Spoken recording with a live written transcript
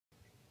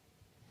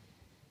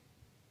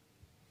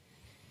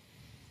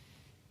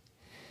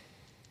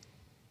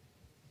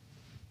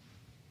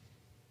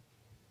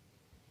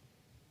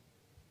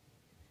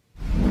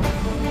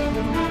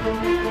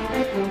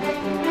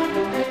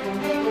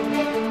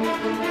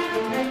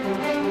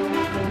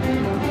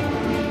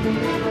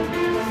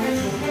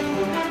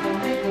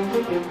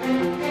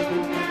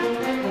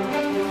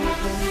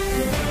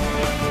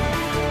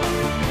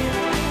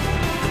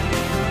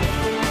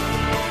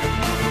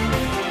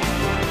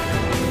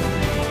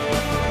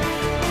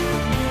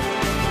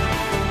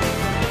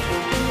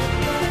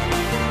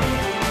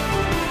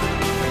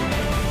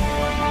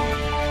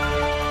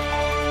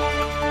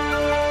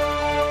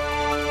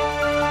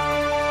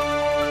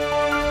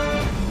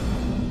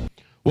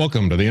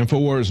Welcome to the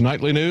Infowars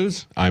Nightly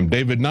News. I'm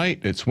David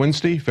Knight. It's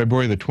Wednesday,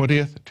 February the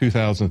 20th,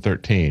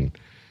 2013.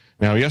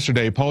 Now,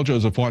 yesterday, Paul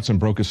Joseph Watson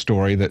broke a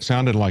story that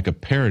sounded like a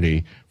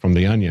parody from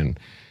The Onion.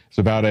 It's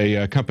about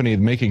a company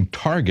making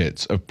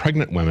targets of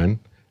pregnant women,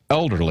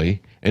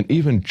 elderly, and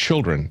even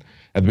children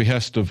at the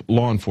behest of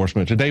law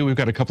enforcement. Today, we've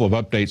got a couple of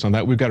updates on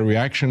that. We've got a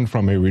reaction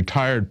from a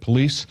retired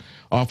police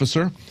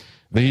officer.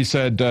 He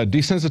said,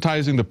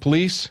 desensitizing the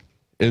police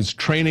is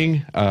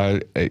training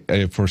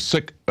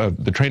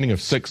the training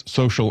of 6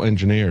 social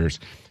engineers.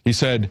 He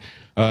said,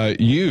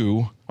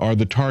 you are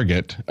the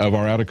target of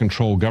our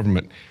out-of-control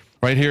government.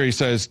 Right here he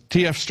says,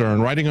 T.F.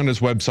 Stern, writing on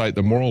his website,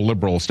 The Moral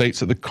Liberal, states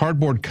that the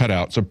cardboard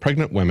cutouts of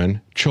pregnant women,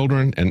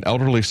 children, and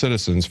elderly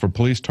citizens for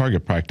police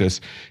target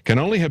practice can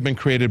only have been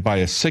created by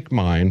a sick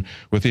mind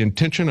with the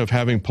intention of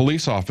having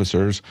police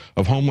officers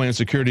of Homeland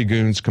Security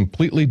goons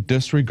completely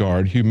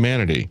disregard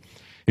humanity.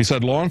 He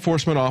said law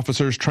enforcement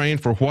officers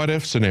trained for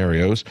what-if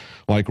scenarios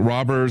like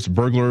robbers,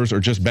 burglars, or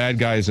just bad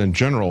guys in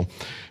general.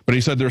 But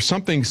he said there's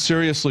something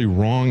seriously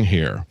wrong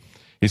here.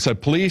 He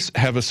said police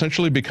have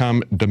essentially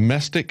become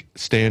domestic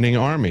standing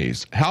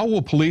armies. How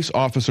will police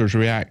officers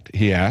react,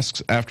 he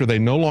asks, after they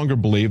no longer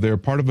believe they're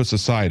part of a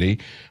society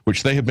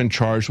which they have been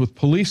charged with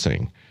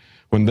policing,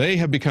 when they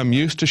have become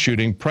used to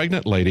shooting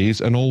pregnant ladies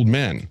and old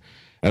men?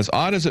 As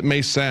odd as it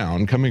may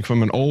sound, coming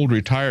from an old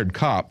retired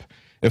cop,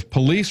 if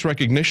police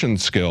recognition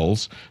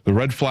skills, the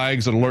red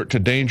flags that alert to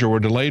danger, were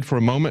delayed for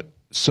a moment,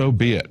 so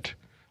be it.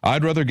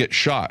 I'd rather get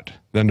shot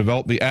than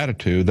develop the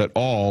attitude that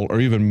all or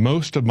even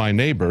most of my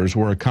neighbors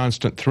were a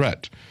constant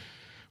threat.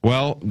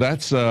 Well,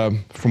 that's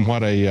from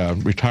what a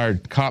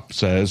retired cop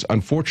says.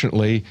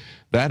 Unfortunately,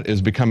 that is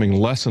becoming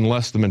less and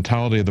less the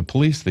mentality of the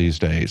police these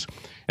days.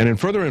 And in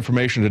further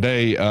information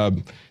today,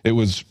 it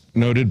was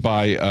noted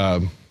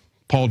by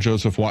Paul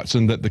Joseph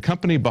Watson that the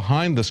company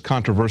behind this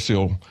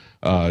controversial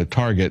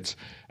targets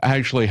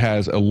actually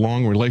has a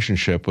long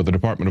relationship with the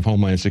Department of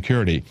Homeland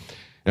Security.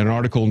 In an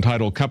article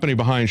entitled, Company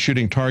Behind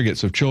Shooting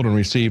Targets of Children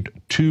Received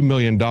 $2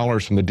 Million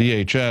from the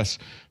DHS,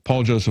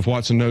 Paul Joseph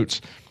Watson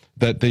notes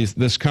that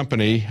this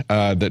company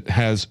that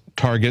has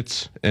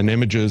targets and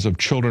images of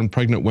children,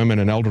 pregnant women,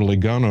 and elderly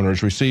gun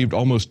owners received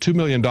almost $2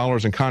 million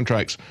in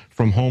contracts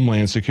from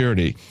Homeland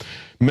Security.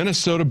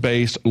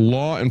 Minnesota-based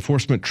Law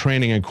Enforcement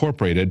Training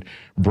Incorporated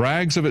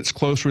brags of its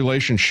close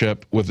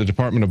relationship with the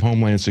Department of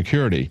Homeland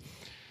Security.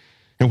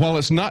 And while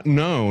it's not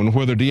known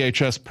whether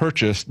DHS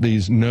purchased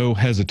these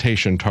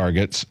no-hesitation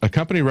targets, a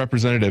company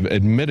representative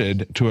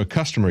admitted to a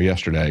customer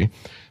yesterday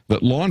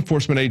that law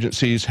enforcement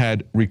agencies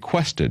had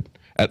requested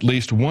at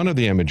least one of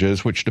the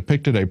images which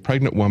depicted a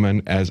pregnant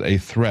woman as a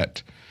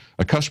threat.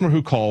 A customer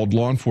who called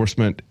Law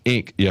Enforcement,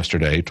 Inc.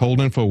 yesterday told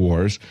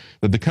Infowars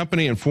that the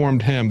company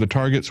informed him the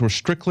targets were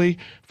strictly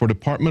for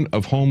Department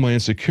of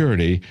Homeland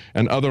Security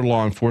and other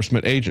law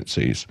enforcement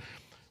agencies.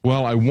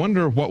 Well, I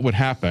wonder what would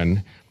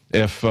happen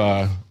if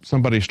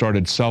somebody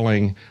started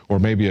selling, or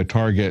maybe a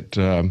target,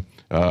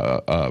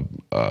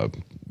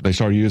 they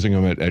started using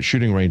them at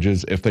shooting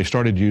ranges, if they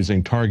started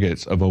using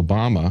targets of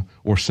Obama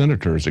or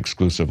senators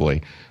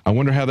exclusively. I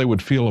wonder how they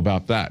would feel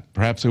about that.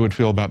 Perhaps they would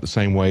feel about the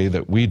same way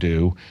that we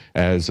do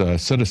as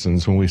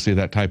citizens when we see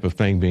that type of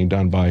thing being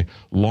done by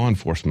law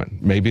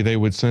enforcement. Maybe they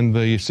would send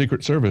the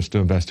Secret Service to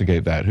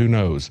investigate that. Who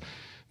knows?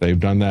 They've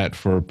done that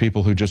for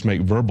people who just make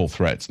verbal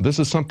threats. This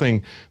is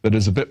something that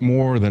is a bit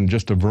more than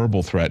just a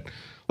verbal threat.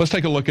 Let's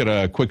take a look at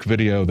a quick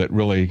video that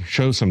really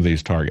shows some of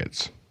these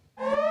targets.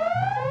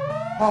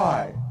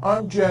 Hi,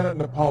 I'm Janet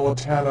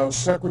Napolitano,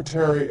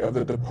 Secretary of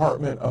the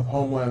Department of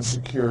Homeland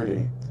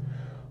Security.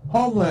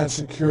 Homeland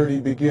Security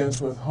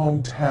begins with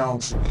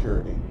hometown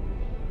security.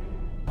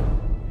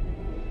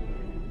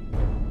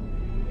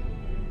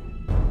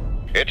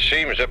 It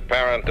seems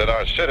apparent that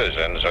our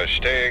citizens are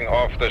staying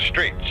off the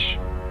streets,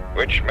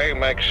 which may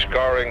make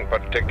scoring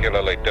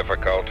particularly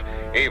difficult,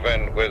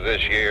 even with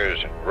this year's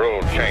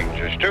rule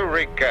changes. To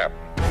recap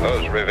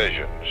those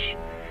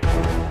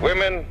revisions,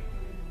 women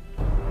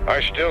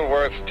are still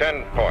worth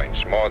 10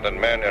 points more than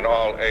men in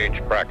all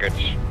age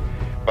brackets,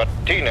 but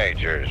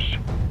teenagers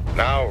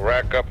now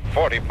rack up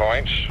 40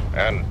 points,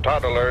 and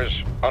toddlers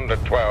under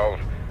 12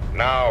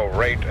 now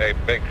rate a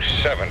big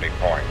 70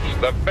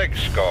 points. The big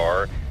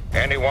score,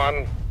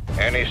 anyone,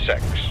 any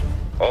sex,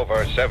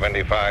 over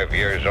 75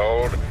 years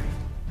old,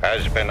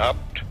 has been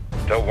upped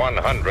to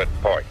 100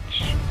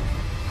 points.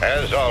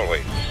 As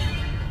always,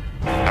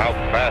 how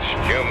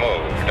fast you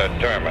move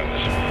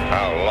determines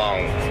how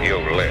long you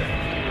live.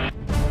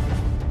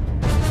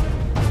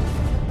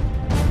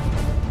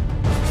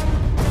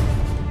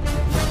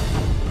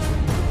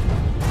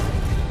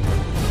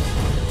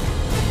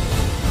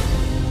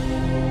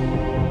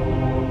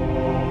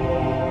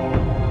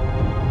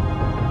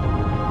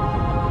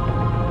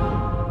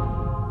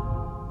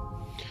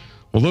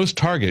 Well, those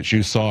targets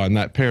you saw in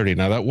that parody,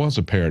 now that was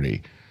a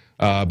parody,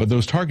 but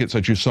those targets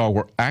that you saw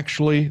were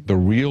actually the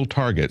real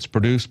targets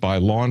produced by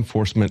Law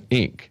Enforcement,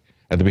 Inc.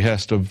 at the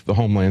behest of the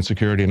Homeland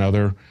Security and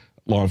other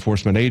law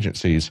enforcement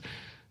agencies.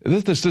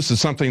 this is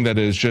something that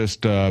is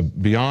just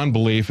beyond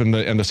belief. And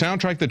the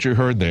soundtrack that you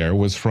heard there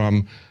was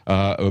from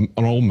an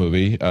old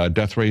movie,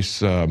 Death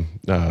Race. I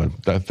think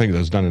that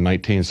was done in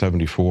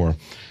 1974.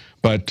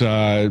 But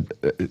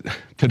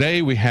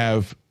today we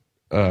have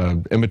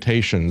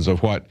imitations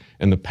of what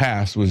in the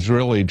past was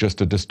really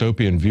just a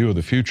dystopian view of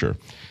the future.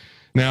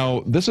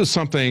 Now, this is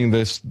something,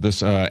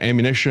 this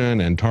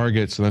ammunition and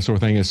targets and that sort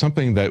of thing is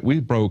something that we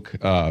broke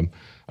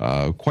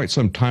quite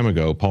some time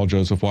ago. Paul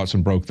Joseph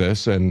Watson broke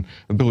this, and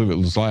I believe it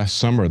was last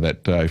summer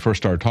that I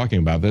first started talking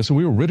about this, and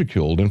we were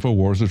ridiculed.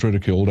 Infowars was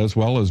ridiculed, as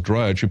well as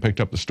Drudge, who picked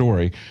up the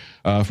story,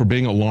 for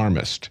being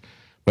alarmist.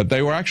 But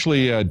they were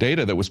actually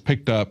data that was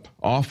picked up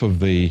off of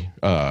the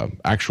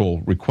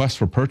actual requests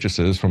for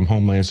purchases from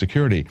Homeland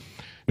Security.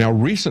 Now,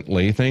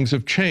 recently, things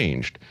have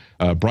changed.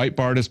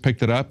 Breitbart has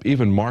picked it up.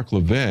 Even Mark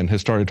Levin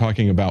has started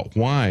talking about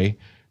why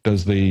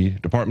does the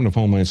Department of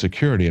Homeland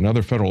Security and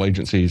other federal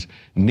agencies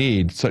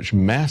need such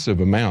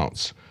massive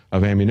amounts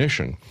of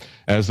ammunition.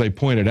 As they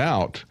pointed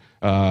out,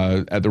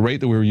 at the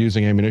rate that we were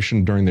using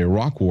ammunition during the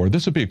Iraq War,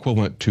 this would be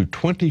equivalent to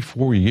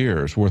 24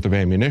 years worth of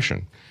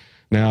ammunition.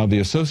 Now, the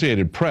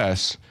Associated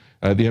Press,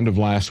 at the end of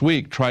last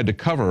week, tried to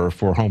cover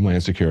for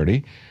Homeland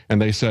Security, and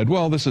they said,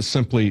 well, this is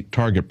simply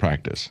target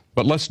practice.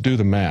 But let's do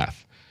the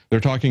math. They're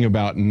talking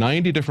about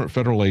 90 different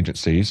federal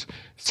agencies,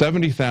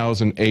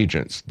 70,000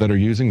 agents that are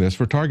using this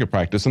for target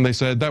practice, and they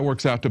said that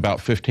works out to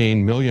about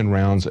 15 million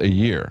rounds a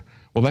year.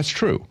 Well, that's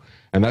true,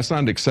 and that's not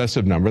an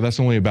excessive number. That's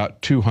only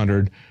about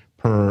 200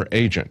 per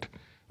agent.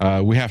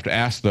 We have to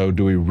ask, though,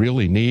 do we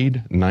really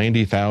need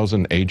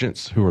 90,000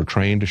 agents who are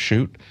trained to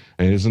shoot?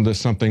 And isn't this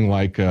something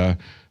like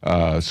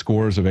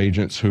scores of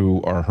agents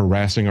who are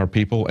harassing our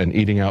people and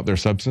eating out their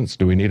substance?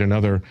 Do we need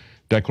another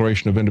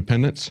Declaration of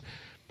Independence?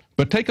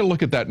 But take a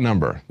look at that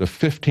number, the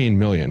 15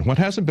 million. What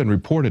hasn't been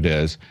reported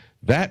is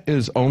that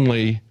is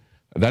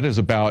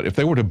about, if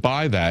they were to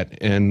buy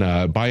that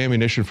and buy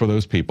ammunition for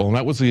those people, and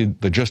that was the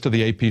gist of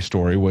the AP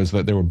story, was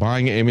that they were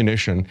buying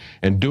ammunition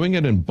and doing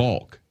it in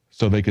bulk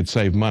so they could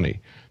save money.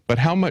 But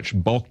how much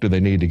bulk do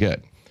they need to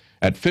get?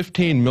 At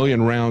 15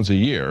 million rounds a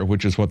year,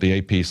 which is what the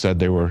AP said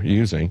they were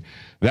using,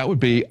 that would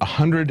be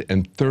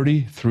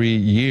 133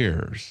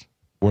 years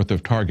worth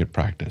of target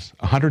practice.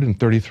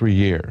 133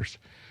 years.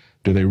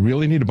 Do they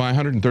really need to buy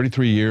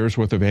 133 years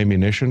worth of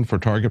ammunition for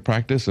target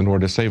practice in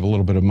order to save a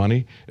little bit of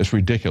money? It's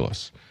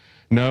ridiculous.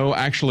 No,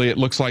 actually, it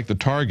looks like the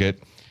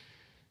target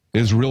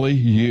is really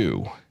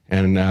you.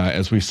 And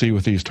as we see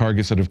with these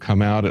targets that have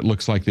come out, it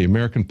looks like the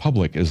American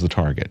public is the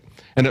target.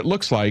 And it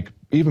looks like,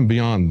 even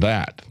beyond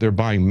that, they're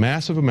buying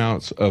massive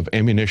amounts of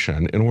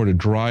ammunition in order to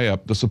dry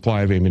up the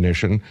supply of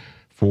ammunition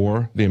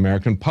for the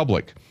American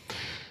public.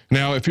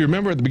 Now, if you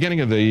remember at the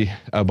beginning of the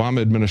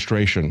Obama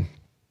administration,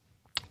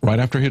 right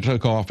after he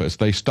took office,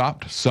 they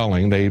stopped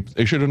selling. They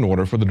issued an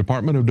order for the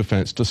Department of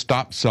Defense to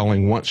stop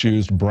selling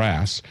once-used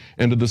brass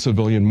into the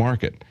civilian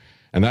market.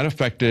 And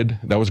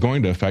that was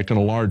going to affect in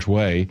a large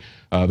way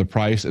the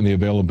price and the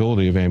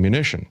availability of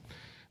ammunition.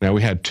 Now,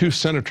 we had two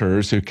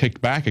senators who kicked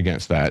back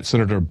against that.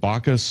 Senator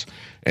Baucus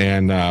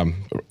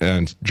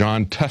and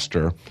John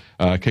Tester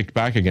kicked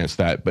back against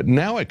that. But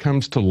now it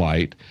comes to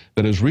light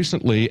that as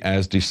recently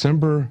as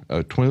December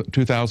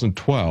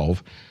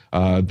 2012,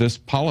 this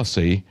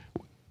policy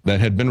that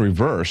had been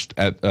reversed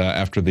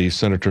after the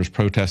senators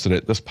protested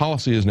it, this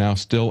policy is now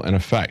still in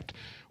effect.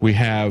 We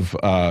have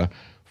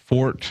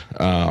Fort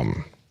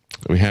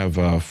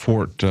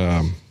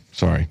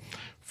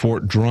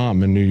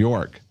Drum in New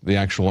York, the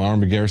actual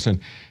Army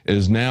garrison,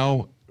 is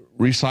now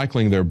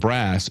recycling their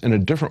brass in a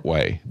different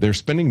way. They're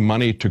spending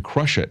money to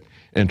crush it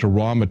into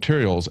raw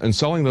materials and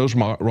selling those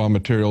raw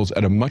materials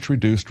at a much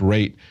reduced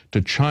rate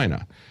to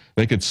China.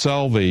 They could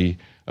sell the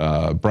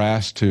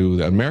brass to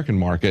the American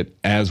market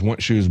as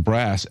once-used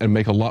brass and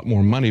make a lot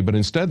more money, but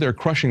instead they're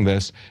crushing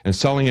this and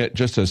selling it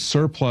just as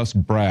surplus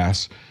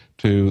brass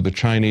to the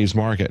Chinese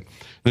market.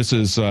 This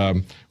is,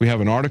 we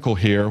have an article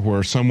here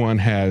where someone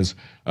has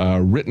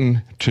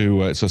written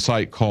to, it's a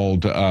site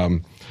called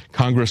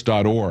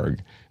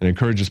congress.org, and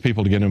encourages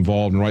people to get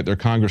involved and write their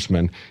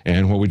congressman.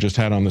 And what we just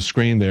had on the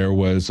screen there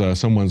was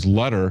someone's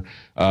letter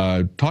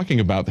talking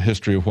about the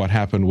history of what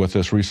happened with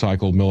this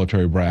recycled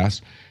military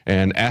brass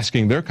and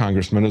asking their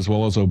congressman, as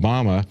well as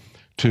Obama,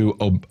 to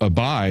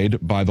abide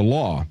by the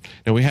law.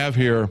 Now we have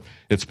here,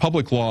 it's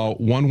Public Law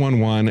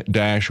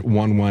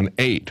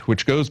 111-118,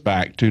 which goes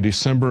back to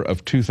December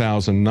of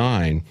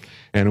 2009.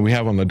 And we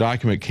have on the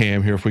document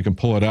cam here, if we can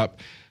pull it up,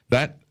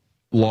 that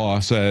law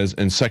says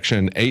in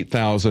section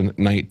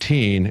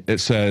 8019, it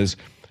says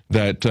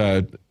that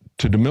to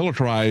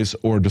demilitarize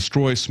or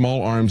destroy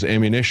small arms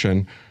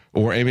ammunition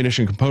or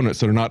ammunition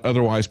components that are not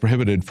otherwise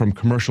prohibited from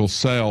commercial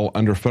sale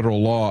under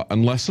federal law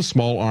unless the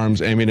small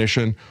arms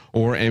ammunition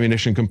or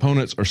ammunition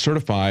components are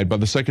certified by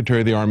the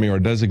Secretary of the Army or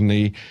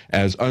designee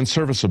as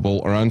unserviceable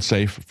or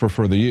unsafe for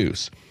further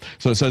use.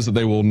 So it says that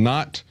they will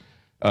not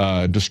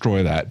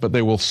destroy that, but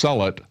they will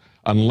sell it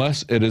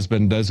unless it has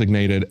been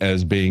designated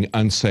as being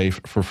unsafe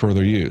for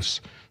further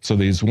use. So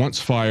these once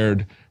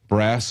fired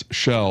brass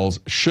shells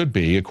should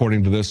be,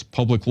 according to this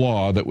public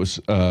law that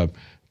was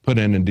put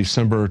in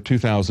December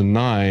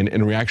 2009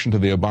 in reaction to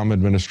the Obama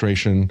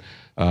administration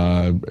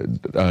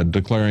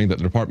declaring that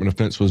the Department of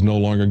Defense was no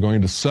longer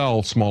going to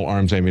sell small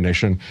arms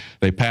ammunition.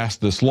 They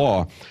passed this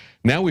law.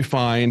 Now we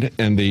find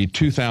in the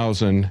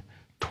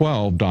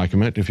 2012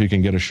 document, if you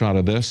can get a shot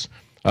of this,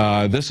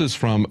 this is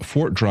from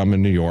Fort Drum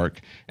in New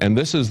York, and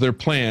this is their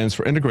plans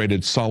for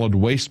integrated solid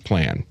waste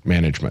plan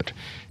management.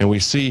 And we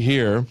see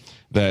here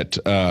that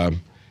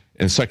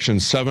in section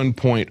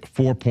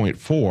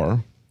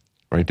 7.4.4,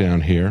 right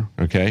down here,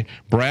 okay,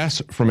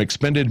 brass from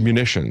expended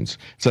munitions.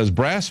 It says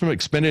brass from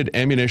expended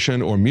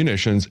ammunition or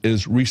munitions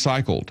is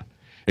recycled.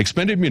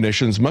 Expended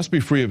munitions must be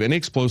free of any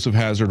explosive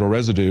hazard or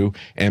residue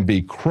and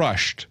be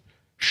crushed,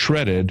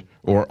 shredded,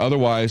 or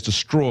otherwise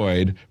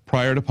destroyed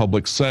prior to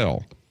public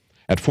sale.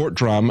 At Fort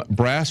Drum,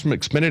 brass from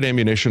expended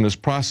ammunition is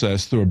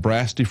processed through a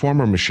brass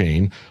deformer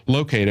machine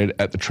located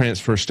at the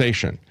transfer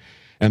station,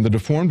 and the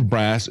deformed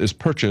brass is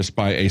purchased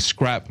by a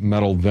scrap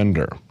metal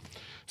vendor.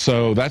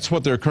 So that's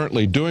what they're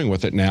currently doing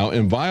with it now,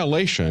 in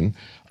violation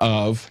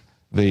of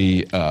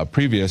the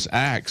previous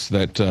acts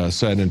that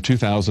said in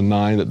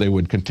 2009 that they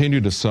would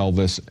continue to sell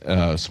this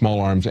small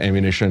arms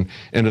ammunition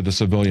into the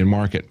civilian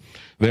market.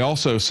 They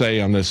also say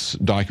on this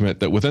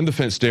document that within the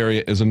fenced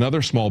area is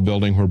another small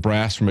building where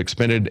brass from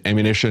expended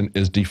ammunition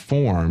is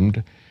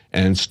deformed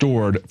and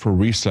stored for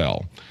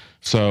resale.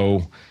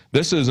 So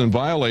this is in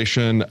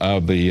violation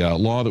of the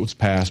law that was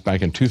passed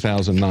back in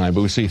 2009,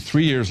 but we see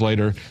 3 years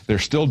later they're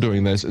still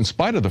doing this in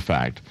spite of the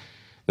fact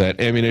that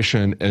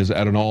ammunition is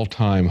at an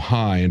all-time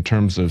high in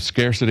terms of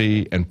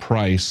scarcity and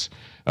price.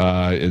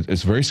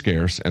 It's very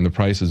scarce and the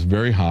price is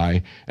very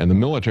high, and the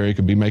military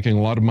could be making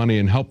a lot of money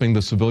in helping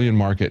the civilian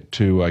market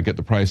to get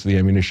the price of the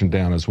ammunition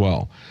down as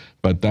well.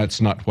 But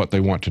that's not what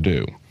they want to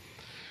do.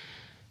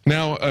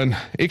 Now, an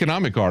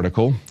economic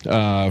article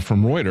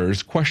from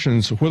Reuters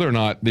questions whether or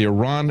not the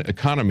Iran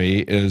economy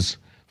is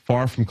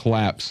far from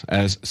collapse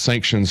as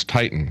sanctions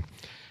tighten.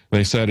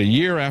 They said a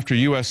year after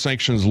U.S.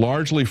 sanctions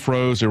largely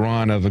froze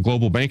Iran out of the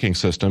global banking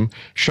system,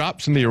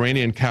 shops in the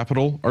Iranian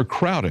capital are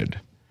crowded.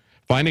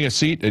 Finding a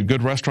seat at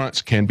good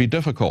restaurants can be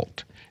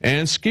difficult,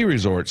 and ski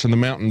resorts in the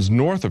mountains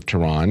north of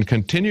Tehran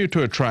continue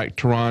to attract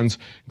Tehran's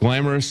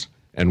glamorous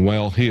and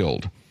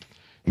well-heeled.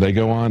 They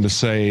go on to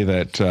say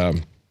that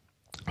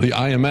the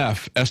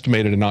IMF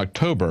estimated in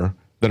October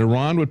that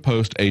Iran would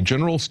post a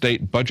general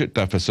state budget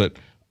deficit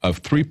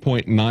of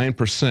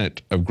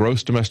 3.9% of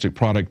gross domestic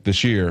product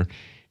this year,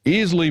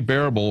 easily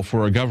bearable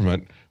for a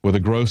government with a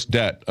gross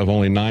debt of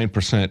only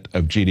 9%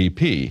 of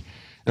GDP.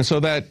 And so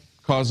that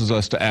causes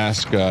us to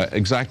ask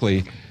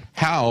exactly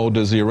how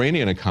does the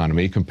Iranian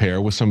economy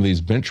compare with some of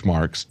these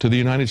benchmarks to the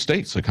United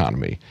States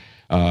economy?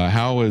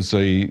 How are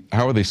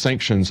the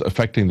sanctions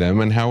affecting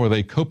them, and how are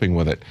they coping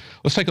with it?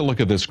 Let's take a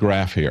look at this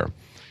graph here.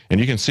 And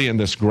you can see in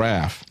this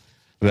graph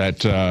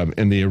that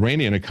in the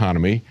Iranian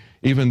economy,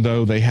 even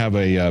though they have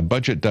a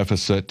budget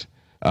deficit,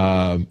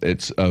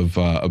 it's of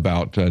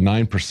about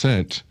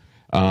 9%,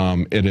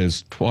 it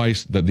is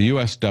twice that the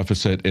U.S.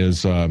 deficit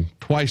is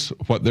twice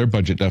what their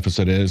budget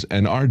deficit is,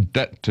 and our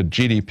debt to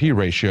GDP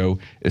ratio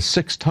is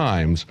 6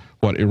 times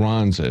what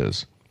Iran's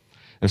is.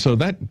 And so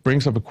that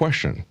brings up a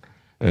question.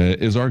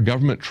 Is our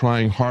government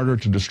trying harder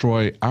to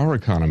destroy our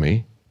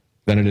economy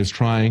than it is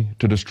trying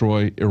to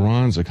destroy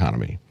Iran's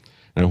economy?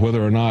 And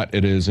whether or not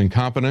it is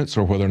incompetence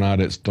or whether or not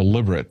it's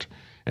deliberate.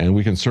 And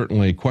we can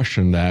certainly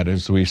question that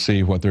as we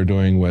see what they're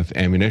doing with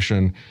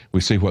ammunition,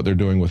 we see what they're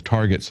doing with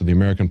targets of the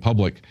American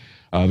public.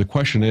 The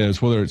question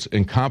is whether it's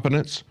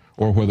incompetence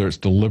or whether it's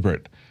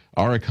deliberate.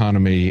 Our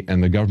economy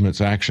and the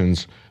government's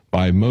actions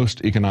by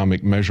most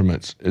economic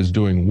measurements is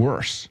doing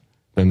worse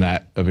than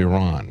that of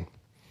Iran.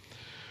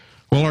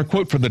 Well, our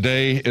quote for the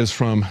day is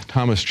from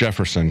Thomas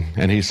Jefferson,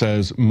 and he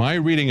says, "My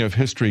reading of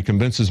history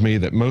convinces me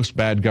that most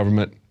bad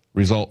government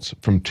results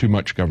from too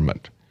much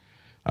government."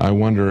 I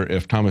wonder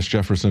if Thomas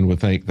Jefferson would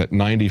think that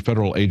 90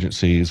 federal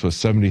agencies with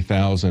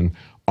 70,000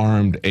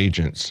 armed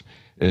agents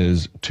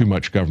is too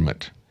much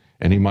government.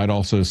 And he might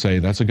also say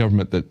that's a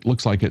government that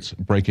looks like it's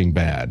breaking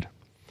bad.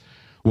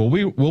 Well,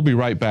 we'll be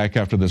right back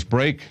after this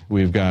break.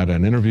 We've got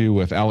an interview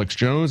with Alex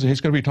Jones, and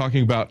he's going to be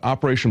talking about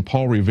Operation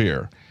Paul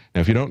Revere.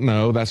 Now, if you don't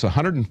know, that's a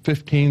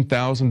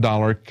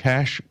 $115,000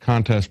 cash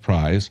contest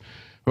prize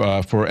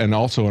and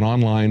also an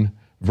online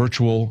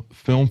virtual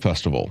film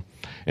festival.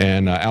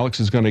 And Alex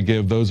is going to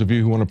give those of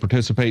you who want to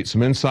participate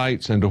some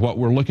insights into what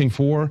we're looking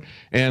for,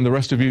 and the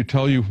rest of you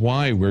tell you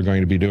why we're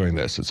going to be doing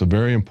this. It's a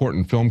very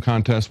important film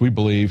contest, we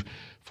believe,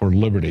 for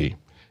liberty.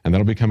 And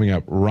that'll be coming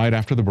up right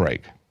after the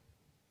break.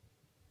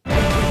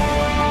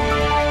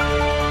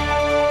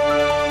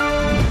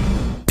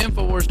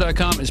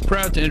 Infowars.com is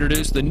proud to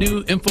introduce the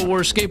new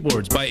Infowars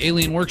skateboards by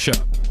Alien Workshop.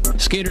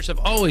 Skaters have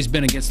always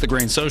been against the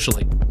grain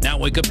socially. Now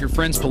wake up your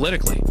friends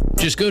politically.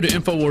 Just go to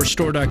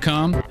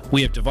InfowarsStore.com.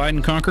 We have Divide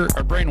and Conquer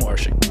or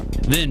Brainwashing.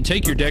 Then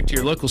take your deck to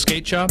your local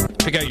skate shop,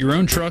 pick out your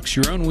own trucks,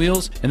 your own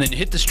wheels, and then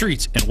hit the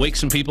streets and wake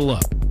some people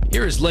up.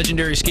 Here is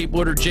legendary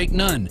skateboarder Jake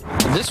Nunn.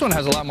 This one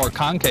has a lot more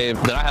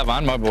concave than I have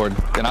on my board,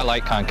 and I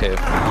like concave.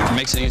 It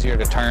makes it easier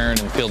to turn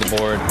and feel the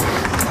board.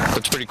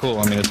 It's pretty cool.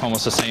 I mean, it's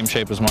almost the same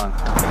shape as mine.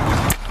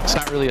 It's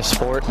not really a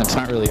sport, and it's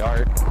not really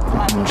art.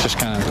 It's just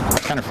kind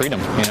of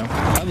freedom, you know.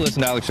 I've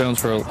listened to Alex Jones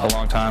for a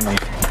long time, and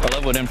I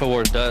love what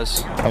Infowars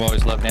does. I've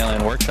always loved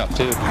Alien Workshop,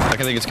 too.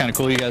 Like, I think it's kind of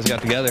cool you guys got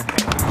together.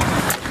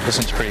 This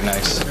one's pretty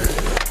nice.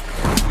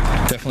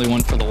 Definitely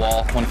one for the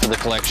wall, one for the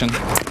collection.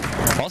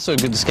 Also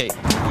good to skate.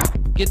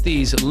 Get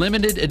these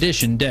limited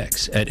edition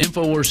decks at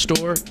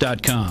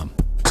InfowarsStore.com.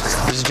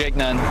 This is Jake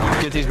Nunn.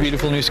 Get these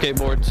beautiful new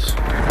skateboards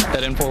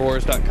at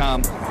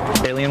Infowars.com.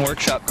 Alien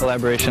Workshop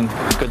collaboration.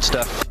 Good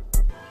stuff.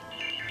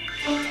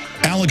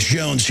 Alex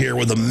Jones here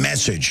with a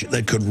message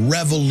that could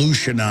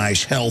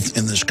revolutionize health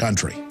in this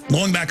country.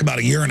 Going back about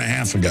a year and a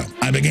half ago,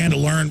 I began to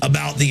learn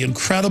about the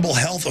incredible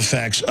health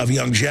effects of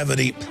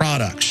longevity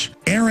products.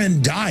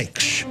 Aaron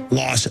Dykes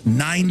lost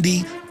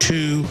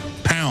 92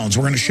 pounds.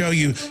 We're going to show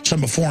you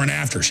some before and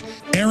afters.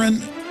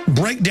 Aaron,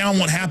 break down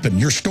what happened,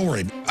 your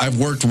story. I've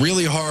worked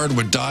really hard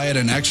with diet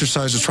and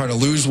exercise to try to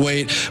lose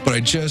weight, but I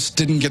just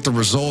didn't get the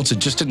results. It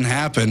just didn't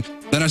happen.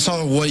 Then I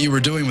saw what you were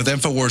doing with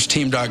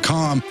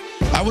InfowarsTeam.com.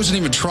 I wasn't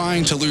even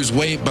trying to lose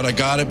weight, but I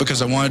got it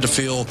because I wanted to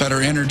feel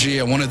better energy.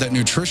 I wanted that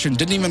nutrition.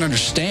 Didn't even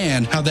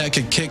understand how that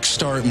could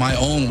kickstart my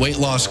own weight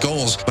loss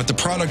goals, but the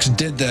products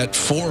did that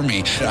for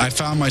me. I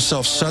found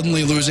myself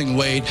suddenly losing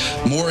weight,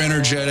 more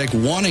energetic,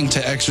 wanting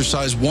to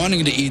exercise,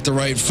 wanting to eat the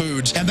right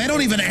foods. And they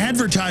don't even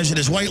advertise it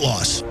as weight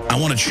loss. I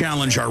want to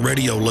challenge our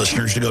radio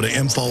listeners to go to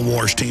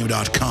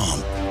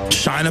InfowarsTeam.com.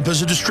 Sign up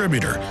as a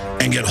distributor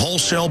and get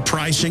wholesale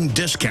pricing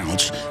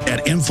discounts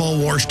at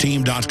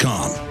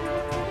InfowarsTeam.com.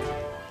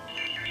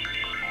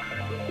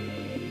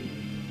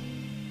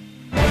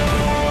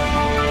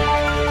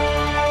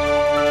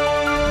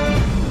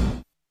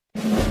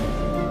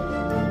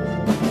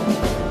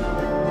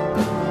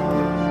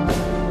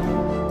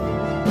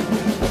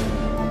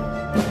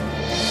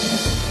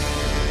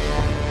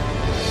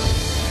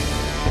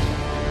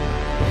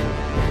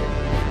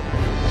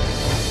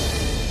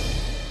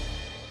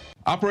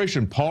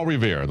 Operation Paul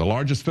Revere, the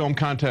largest film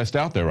contest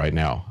out there right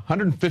now.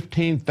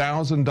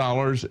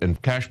 $115,000 in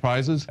cash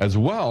prizes, as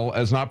well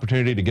as an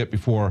opportunity to get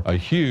before a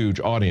huge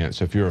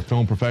audience. If you're a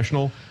film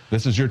professional,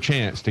 this is your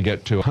chance to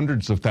get to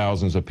hundreds of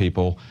thousands of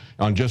people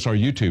on just our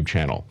YouTube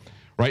channel.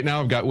 Right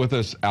now, I've got with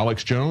us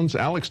Alex Jones.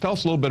 Alex, tell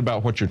us a little bit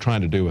about what you're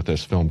trying to do with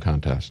this film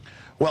contest.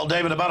 Well,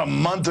 David, about a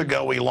month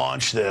ago we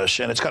launched this,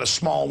 and it's got a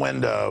small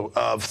window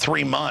of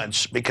 3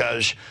 months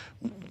because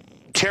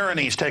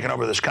tyranny's taken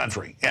over this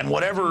country. And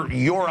whatever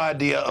your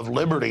idea of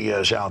liberty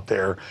is out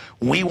there,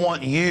 we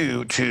want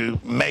you to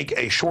make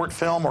a short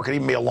film, or it could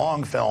even be a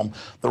long film.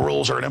 The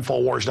rules are at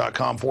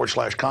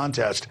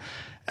Infowars.com/contest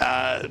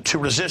to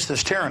resist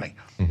this tyranny.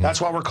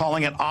 That's why we're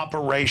calling it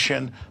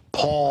Operation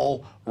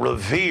Paul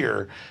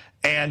Revere.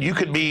 And you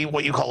could be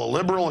what you call a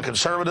liberal, a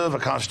conservative, a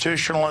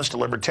constitutionalist, a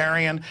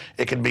libertarian.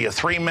 It could be a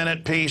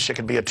 3-minute piece. It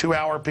could be a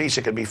 2-hour piece.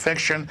 It could be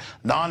fiction,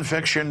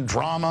 nonfiction,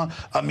 drama,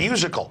 a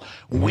musical.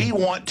 We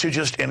want to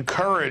just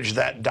encourage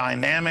that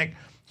dynamic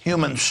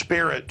human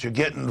spirit to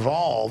get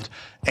involved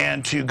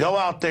and to go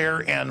out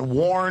there and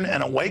warn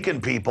and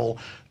awaken people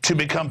to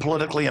become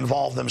politically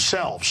involved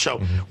themselves.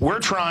 So we're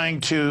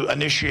trying to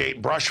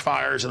initiate brush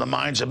fires in the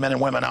minds of men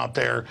and women out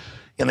there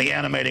in the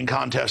animating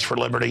contest for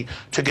liberty,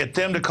 to get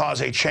them to cause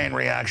a chain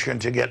reaction,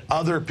 to get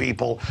other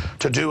people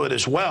to do it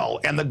as well.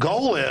 And the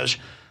goal is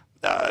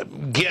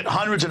get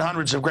hundreds and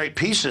hundreds of great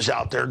pieces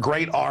out there,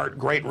 great art,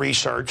 great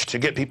research, to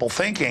get people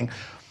thinking,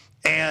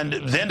 and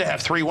then to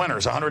have 3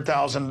 winners,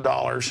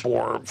 $100,000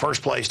 for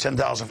first place,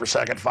 $10,000 for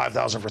second,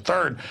 $5,000 for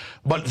third.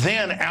 But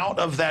then out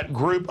of that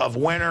group of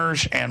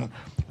winners and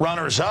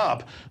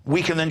runners-up,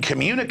 we can then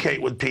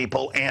communicate with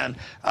people and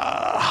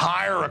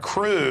hire a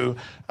crew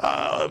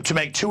to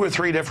make 2 or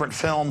 3 different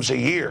films a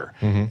year,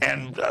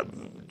 and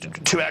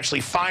to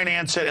actually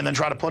finance it and then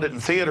try to put it in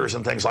theaters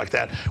and things like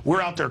that.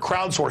 We're out there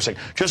crowdsourcing.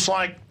 Just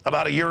like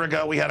about a year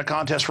ago, we had a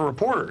contest for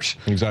reporters.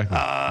 Exactly.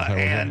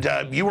 And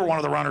you were one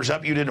of the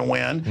runners-up. You didn't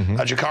win.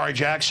 Jakari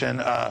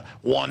Jackson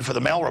won for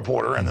the male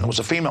reporter, and then there was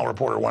a female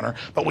reporter winner.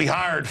 But we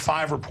hired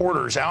 5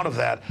 reporters out of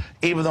that,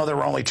 even though there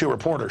were only 2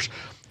 reporters.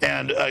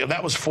 And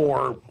that was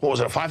for, what was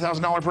it, a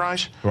 $5,000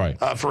 prize? Right.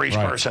 For each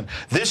person.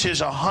 This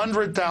is a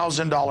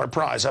 $100,000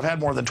 prize. I've had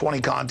more than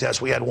 20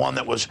 contests. We had one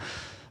that was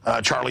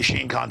Charlie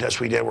Sheen contest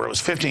we did where it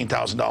was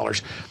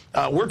 $15,000.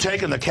 We're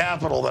taking the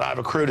capital that I've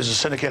accrued as a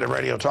syndicated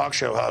radio talk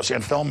show host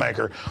and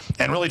filmmaker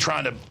and really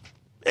trying to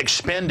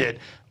expend it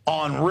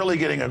on really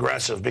getting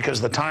aggressive,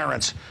 because the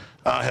tyrants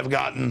have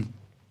gotten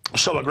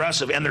so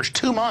aggressive. And there's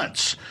 2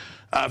 months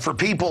for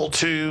people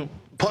to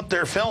put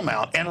their film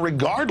out, and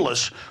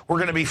regardless, we're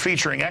going to be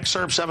featuring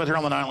excerpts of it here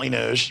on the Nightly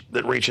News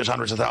that reaches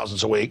hundreds of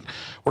thousands a week.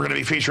 We're going to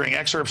be featuring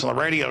excerpts on the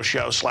radio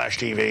show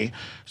 /TV.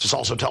 It's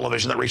also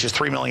television that reaches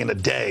 3 million a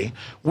day.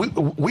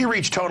 We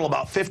reach total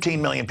about 15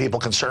 million people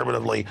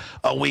conservatively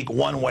a week,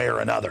 one way or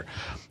another.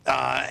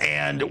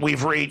 And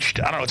we've reached,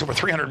 I don't know, it's over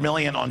 300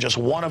 million on just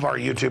one of our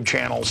YouTube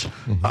channels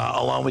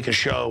alone. We can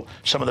show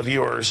some of the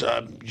viewers,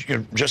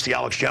 just the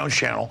Alex Jones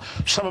channel.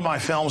 Some of my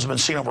films have been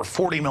seen over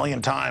 40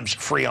 million times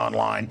free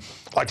online,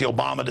 like the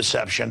Obama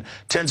deception,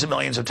 tens of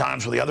millions of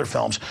times with the other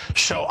films.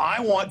 So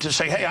I want to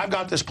say, hey, I've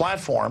got this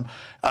platform.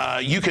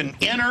 You can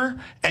enter,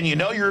 and you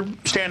know you're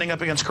standing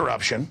up against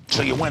corruption,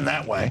 so you win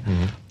that way.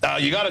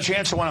 You got a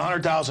chance to win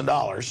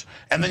 $100,000,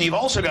 and then you've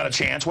also got a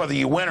chance, whether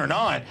you win or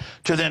not,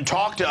 to then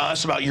talk to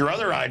us about your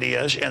other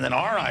ideas and then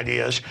our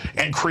ideas,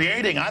 and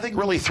creating, I think,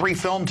 really 3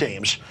 film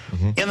teams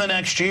in the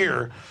next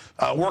year,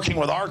 working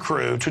with our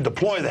crew to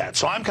deploy that.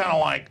 So I'm kind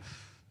of like,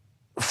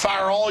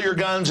 fire all your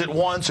guns at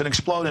once and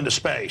explode into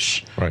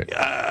space. Right.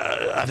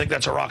 I think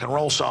that's a rock and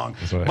roll song.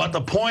 Right. But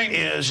the point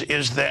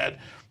is that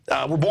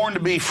we're born to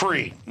be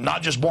free,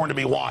 not just born to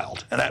be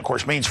wild. And that, of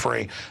course, means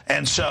free.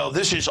 And so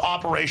this is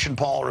Operation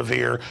Paul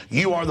Revere.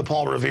 You are the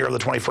Paul Revere of the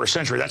 21st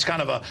century. That's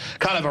kind of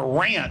a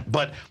rant,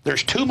 but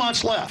there's 2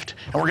 months left,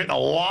 and we're getting a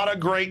lot of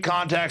great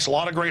contacts, a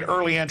lot of great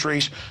early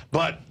entries.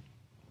 But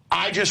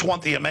I just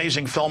want the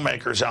amazing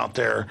filmmakers out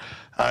there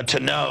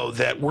to know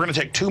that we're going to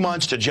take 2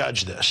 months to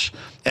judge this,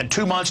 and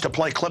 2 months to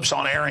play clips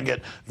on air and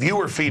get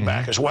viewer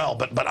feedback as well.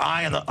 But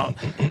I'm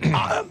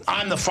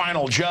the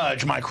final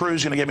judge. My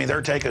crew's going to give me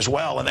their take as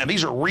well, and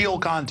these are real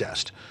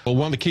contests. Well,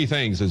 one of the key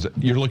things is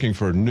you're looking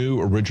for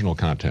new original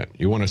content.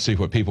 You want to see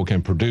what people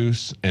can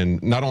produce, and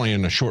not only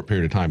in a short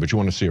period of time, but you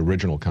want to see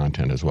original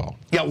content as well.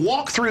 Yeah,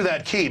 walk through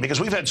that key,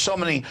 because we've had so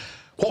many.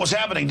 What was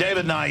happening,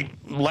 David and I,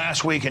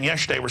 last week and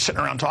yesterday, were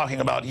sitting around talking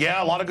about,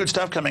 yeah, a lot of good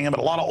stuff coming in, but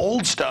a lot of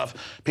old stuff.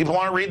 People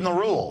aren't reading the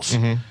rules.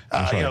 Right.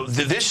 You know,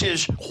 this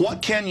is,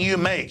 what can you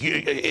make?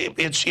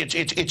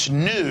 It's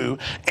new,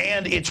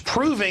 and it's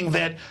proving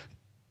that.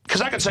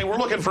 Because I could say we're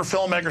looking for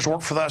filmmakers to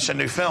work for us in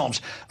new films.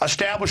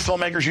 Established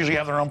filmmakers usually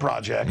have their own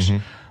projects.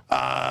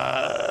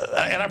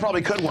 And I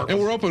probably could work. And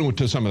we're open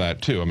to some of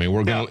that too. I mean,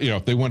 we're going to, you know,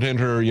 if they want to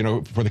enter, you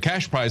know, for the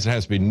cash prize, it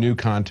has to be new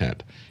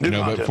content.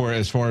 But for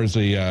as far as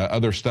the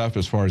other stuff,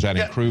 as far as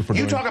adding crew for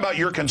you talk about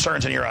your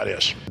concerns and your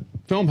ideas.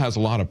 Film has a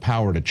lot of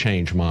power to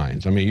change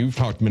minds. I mean, you've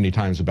talked many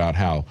times about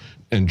how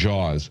in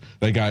Jaws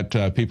they got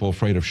people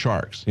afraid of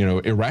sharks, you know,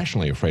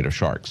 irrationally afraid of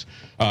sharks.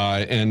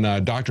 In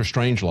Dr.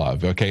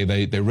 Strangelove, okay,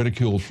 they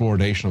ridiculed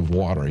fluoridation of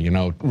water, you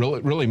know,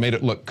 really made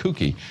it look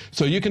kooky.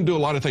 So you can do a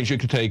lot of things. You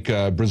could take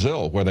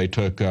Brazil, where they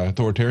took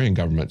authoritarian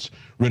governments,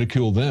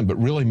 ridiculed them, but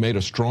really made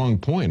a strong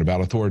point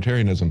about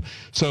authoritarianism.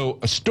 So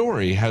a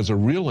story has a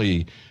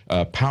really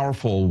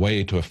powerful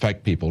way to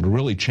affect people, to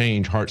really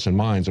change hearts and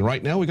minds. And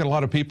right now we got a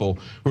lot of people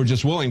who are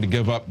just willing to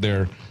give up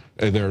their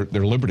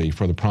liberty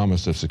for the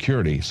promise of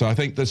security. So I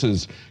think this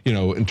is, you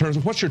know, in terms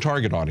of what's your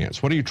target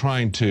audience? What are you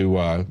trying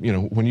to, you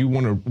know, when you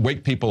want to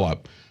wake people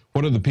up,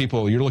 what are the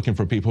people, you're looking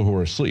for people who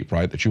are asleep,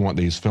 right, that you want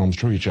these films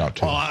to reach out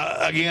to? Well,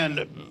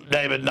 again,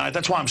 David,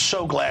 that's why I'm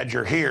so glad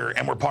you're here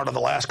and we're part of the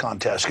last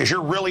contest, because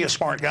you're really a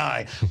smart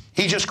guy.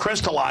 He just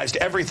crystallized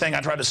everything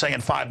I tried to say in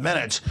 5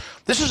 minutes.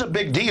 This is a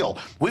big deal.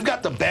 We've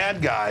got the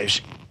bad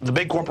guys, the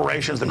big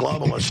corporations, the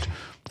globalists,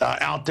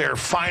 out there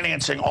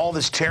financing all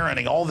this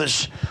tyranny, all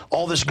this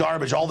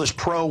garbage, all this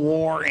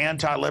pro-war,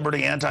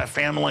 anti-liberty,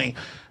 anti-family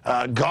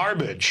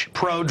garbage,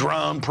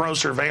 pro-drone,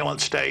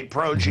 pro-surveillance state,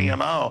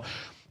 pro-GMO.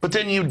 But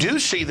then you do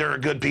see there are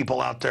good people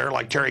out there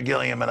like Terry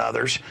Gilliam and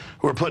others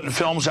who are putting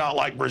films out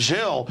like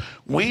Brazil.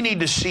 We need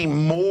to see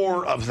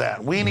more of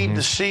that. We need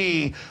to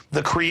see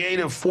the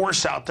creative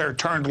force out there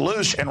turned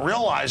loose and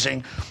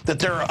realizing that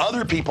there are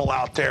other people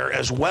out there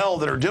as well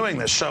that are doing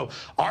this. So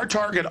our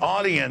target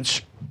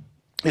audience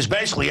is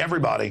basically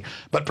everybody,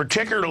 but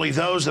particularly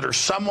those that are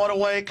somewhat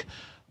awake,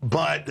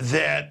 but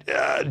that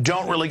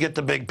don't really get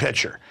the big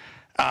picture.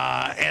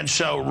 And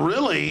so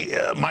really,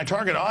 my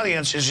target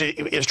audience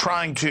is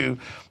trying to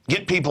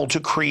get people to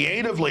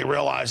creatively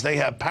realize they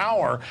have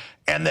power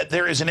and that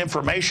there is an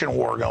information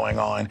war going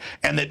on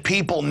and that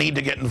people need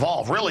to get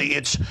involved. Really,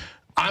 it's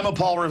I'm a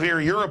Paul Revere,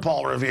 you're a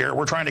Paul Revere.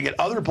 We're trying to get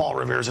other Paul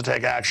Reveres to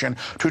take action,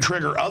 to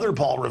trigger other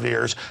Paul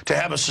Reveres, to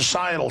have a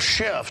societal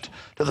shift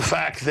to the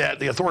fact that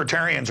the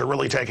authoritarians are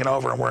really taking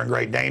over and we're in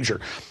great danger.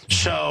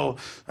 So,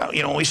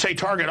 you know, when we say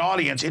target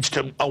audience, it's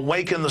to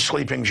awaken the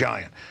sleeping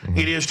giant.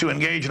 It is to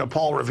engage in a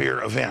Paul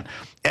Revere event.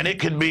 And it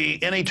could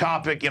be any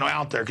topic, you know,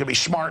 out there. It could be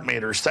smart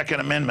meters, Second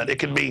Amendment. It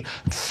could be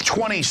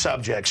 20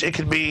 subjects. It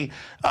could be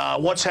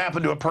what's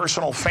happened to a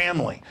personal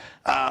family.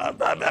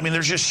 I mean,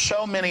 there's just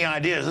so many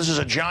ideas. This is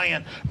a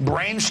giant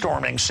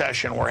brainstorming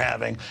session we're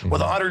having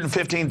with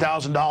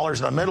 $115,000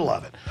 in the middle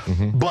of it.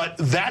 But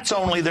that's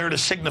only there to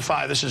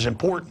signify this is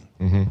important.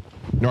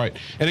 Right.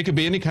 And it could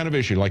be any kind of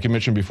issue, like you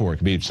mentioned before. It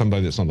could be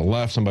somebody that's on the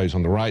left, somebody's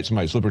on the right,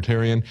 somebody's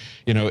libertarian.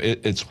 You know,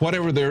 it's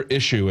whatever their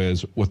issue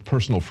is with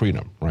personal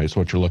freedom, right? It's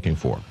what you're looking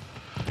for.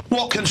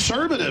 Well,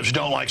 conservatives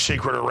don't like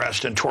secret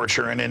arrest and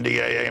torture and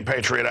NDAA and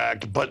Patriot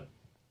Act, but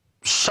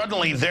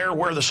suddenly they're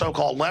where the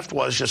so-called left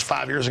was just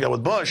 5 years ago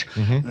with Bush.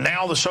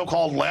 Now the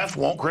so-called left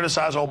won't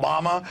criticize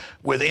Obama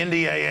with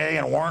NDAA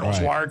and warrantless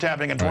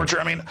wiretapping and torture.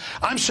 I mean,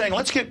 I'm saying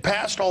let's get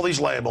past all these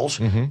labels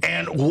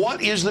and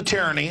what is the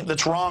tyranny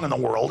that's wrong in the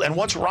world and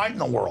what's right in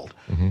the world.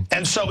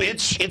 And so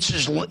it's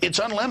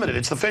unlimited.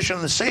 It's the fish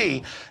in the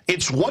sea.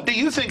 It's what do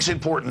you think's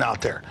important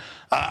out there?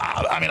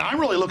 I mean, I'm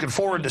really looking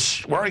forward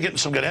to, we're already getting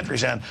some good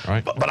entries in,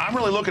 but I'm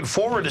really looking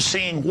forward to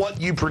seeing what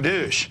you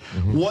produce,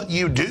 what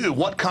you do,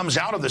 what comes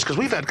out of this. Because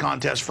we've had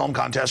contests, film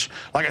contests,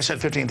 like I said,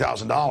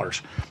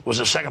 $15,000. Was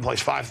the second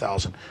place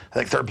 $5,000. I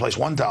think third place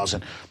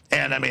 $1,000.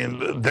 And I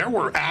mean, there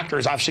were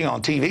actors I've seen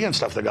on TV and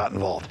stuff that got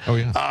involved.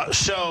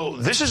 So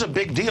this is a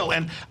big deal.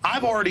 And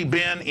I've already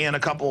been in a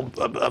couple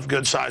of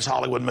good-sized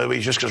Hollywood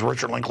movies just because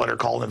Richard Linklater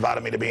called and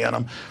invited me to be in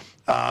them.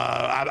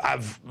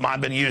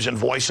 I've been using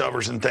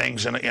voiceovers and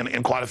things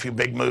in quite a few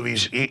big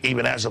movies,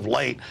 even as of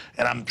late,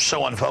 and I'm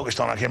so unfocused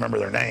on I can't remember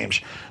their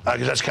names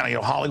because that's kind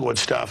of Hollywood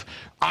stuff.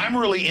 I'm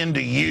really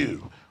into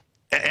you,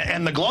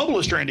 and the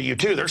globalists are into you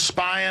too. They're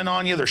spying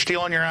on you, they're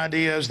stealing your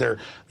ideas, they're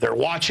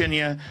watching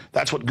you.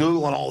 That's what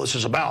Google and all this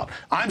is about.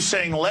 I'm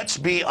saying let's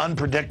be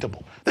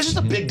unpredictable. This is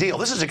a big deal.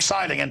 This is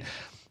exciting, and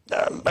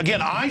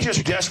again, I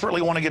just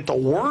desperately want to get the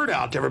word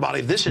out to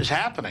everybody. This is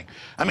happening.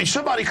 I mean,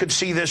 somebody could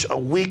see this a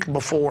week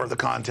before the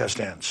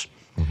contest ends,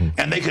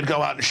 and they could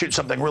go out and shoot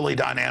something really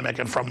dynamic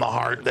and from the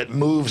heart that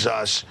moves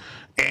us.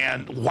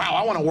 And wow,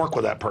 I want to work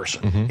with that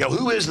person. You know,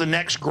 who is the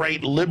next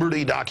great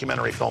liberty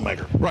documentary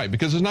filmmaker? Right,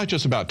 because it's not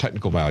just about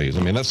technical values.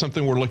 I mean, that's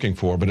something we're looking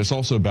for, but it's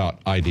also about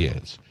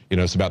ideas. You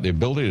know, it's about the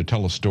ability to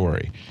tell a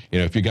story. You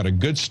know, if you got a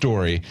good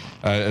story,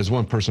 as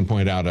one person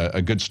pointed out,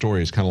 a good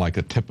story is kind of like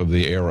the tip of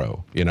the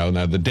arrow. You know,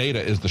 now the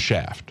data is the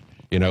shaft.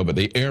 You know, but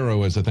the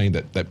arrow is the thing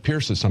that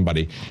pierces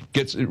somebody,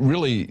 it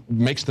really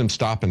makes them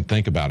stop and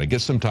think about it,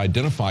 gets them to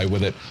identify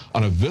with it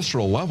on a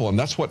visceral level, and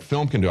that's what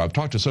film can do. I've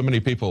talked to so many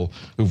people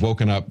who've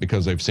woken up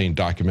because they've seen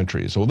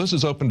documentaries. Well, this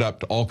has opened up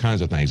to all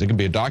kinds of things. It can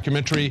be a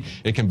documentary,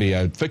 it can be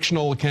a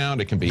fictional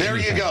account, it can be There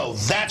anything. you go.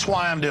 That's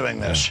why I'm doing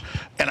this,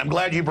 and I'm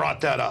glad you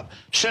brought that up.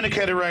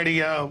 Syndicated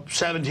radio,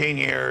 17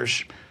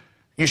 years.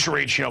 Used to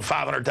reach,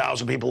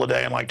 500,000 people a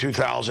day in like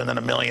 2000, then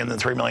 1 million, then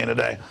 3 million a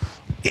day.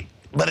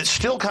 But it's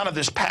still kind of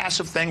this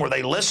passive thing where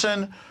they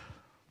listen,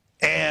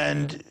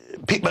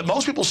 but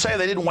most people say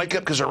they didn't wake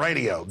up because of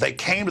radio. They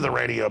came to the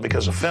radio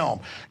because of film.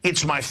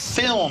 It's my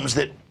films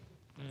that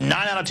 9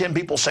 out of 10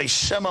 people say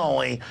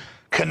similarly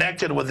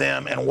connected with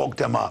them and woke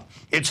them up.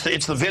 It's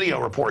the video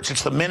reports,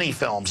 it's the mini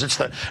films, and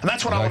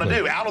that's what I want to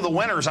do. Out of the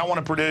winners, I want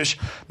to produce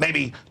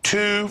maybe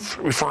 2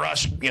 for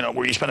us,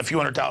 where you spend a few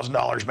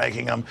 $100,000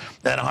 making them,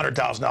 then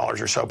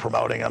 $100,000 or so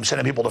promoting them,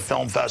 sending people to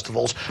film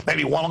festivals.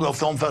 Maybe one will go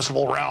film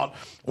festival route,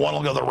 one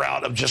will go the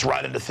route of just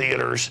right into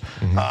theaters,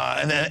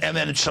 and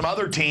then some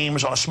other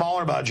teams on a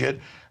smaller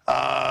budget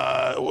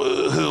who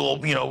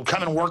will,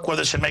 come and work with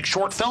us and make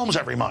short films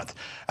every month.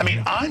 I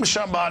mean, I'm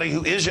somebody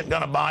who isn't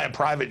going to buy a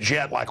private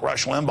jet like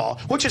Rush Limbaugh,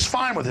 which is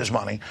fine with his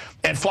money,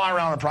 and fly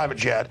around in a private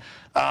jet.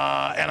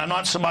 And I'm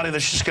not somebody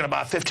that's just going to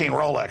buy 15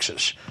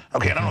 Rolexes.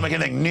 Okay, and I don't make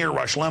anything near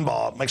Rush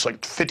Limbaugh. It makes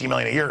like $50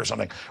 million a year or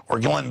something, or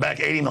Glenn Beck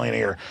 $80 million a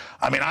year.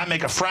 I mean, I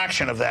make a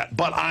fraction of that,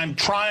 but I'm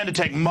trying to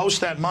take most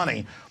of that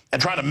money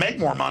and try to make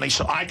more money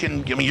so I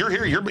can, you're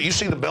here, you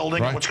see the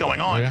building and what's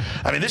going on.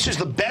 I mean, this is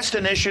the best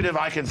initiative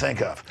I can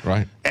think of.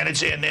 And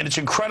it's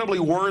incredibly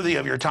worthy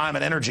of your time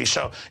and energy.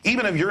 So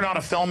even if you're not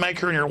a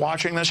filmmaker and you're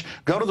watching this,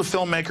 go to the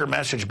filmmaker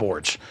message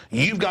boards.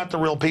 You've got the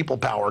real people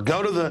power.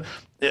 Go to the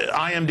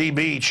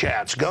IMDb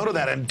chats, go to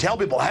that and tell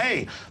people,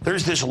 hey,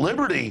 there's this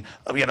liberty,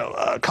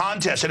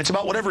 contest, and it's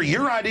about whatever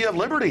your idea of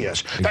liberty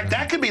is. In fact,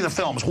 that could be the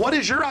films. What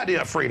is your idea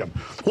of freedom?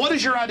 What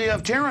is your idea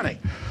of tyranny?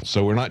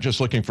 So we're not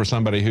just looking for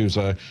somebody who's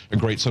a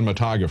great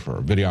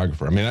cinematographer,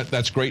 videographer. I mean,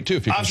 that's great too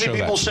if you can show that. I've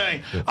seen people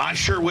say, I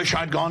sure wish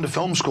I'd gone to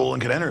film school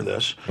and could enter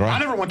this. I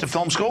never went to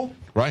film school.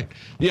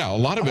 Yeah, a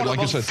lot of it, like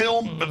I said,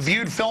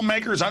 viewed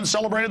filmmakers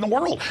uncelebrated in the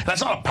world. And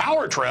that's not a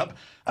power trip.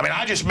 I mean,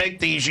 I just make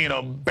these,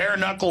 bare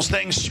knuckles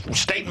things,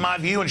 stating my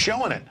view and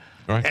showing it.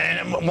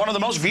 And one of the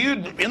most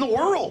viewed in the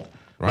world.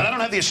 But I don't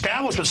have the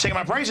establishment singing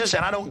my praises,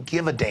 and I don't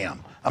give a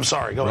damn. I'm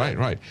sorry, go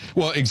ahead.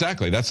 Well,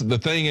 exactly. That's the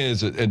thing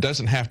is, it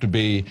doesn't have to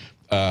be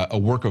a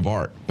work of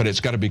art, but it's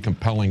got to be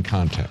compelling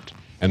content.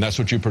 And that's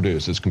what you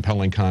produce, is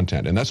compelling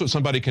content. And that's what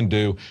somebody can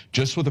do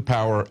just with the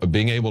power of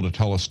being able to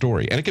tell a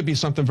story. And it could be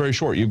something very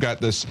short. You've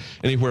got this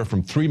anywhere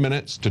from 3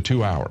 minutes to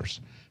 2 hours.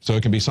 So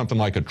it can be something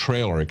like a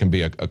trailer. It can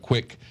be a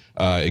quick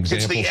example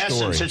story. It's the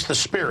essence. It's the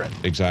spirit.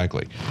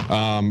 Exactly.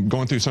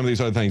 Going through some of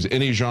these other things,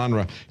 any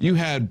genre. You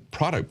had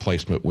product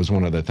placement was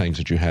one of the things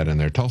that you had in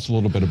there. Tell us a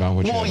little bit about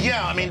what you had. Well,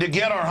 yeah. I mean, to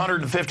get our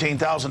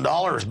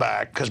 $115,000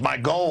 back, because my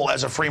goal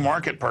as a free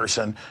market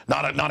person,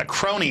 not a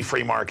crony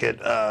free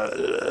market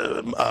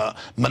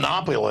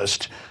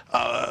monopolist,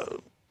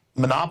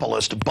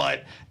 monopolist,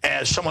 but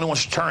as someone who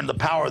wants to turn the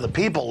power of the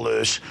people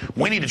loose,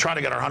 we need to try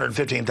to get our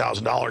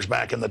 $115,000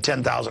 back and the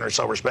 $10,000 or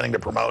so we're spending to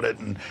promote it,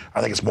 and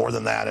I think it's more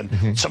than that,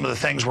 and some of the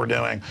things we're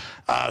doing.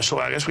 So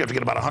I guess we have to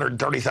get about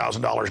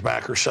 $130,000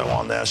 back or so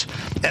on this.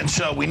 And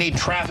so we need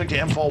traffic to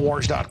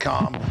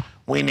Infowars.com.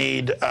 We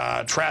need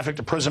traffic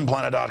to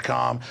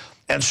PrisonPlanet.com.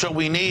 And so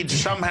we need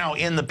somehow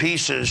in the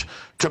pieces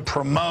to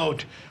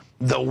promote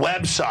the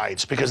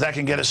websites, because that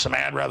can get us some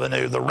ad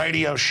revenue, the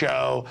radio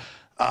show.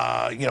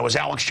 You know, is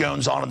Alex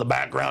Jones on in the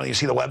background? You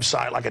see the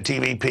website like a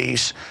TV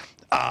piece.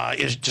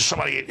 Is just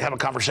somebody have a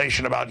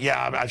conversation about,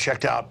 yeah, I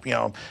checked out, you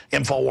know,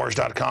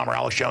 Infowars.com or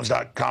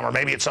AlexJones.com, or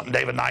maybe it's something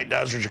David Knight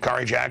does, or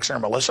Jakari Jackson, or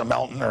Melissa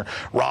Melton, or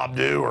Rob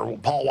Dew, or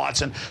Paul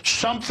Watson.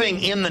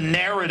 Something in the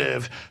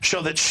narrative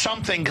so that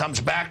something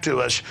comes back to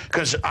us,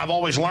 because I've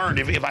always learned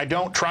if I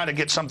don't try to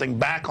get something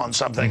back on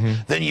something,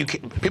 then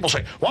people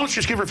say, why don't you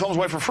just give your films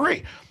away for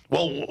free?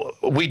 Well,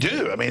 we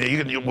do. I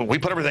mean, we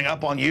put everything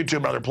up on YouTube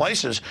and other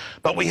places,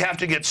 but we have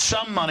to get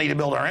some money to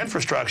build our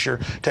infrastructure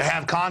to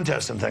have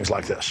contests and things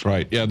like this.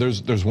 Right. Yeah,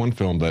 there's one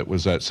film that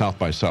was at South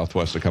by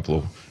Southwest a couple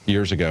of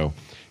years ago,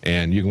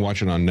 and you can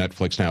watch it on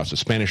Netflix now. It's a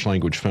Spanish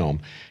language film,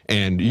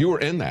 and you were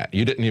in that.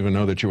 You didn't even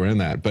know that you were in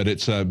that, but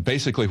it's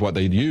basically what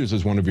they'd use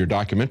as one of your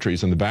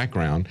documentaries in the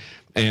background.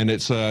 And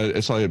it's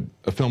like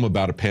a film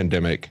about a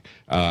pandemic,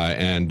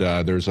 and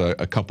there's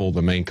a couple,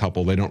 the main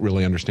couple, they don't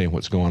really understand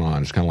what's going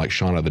on. It's kind of like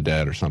Shaun of the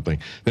Dead or something.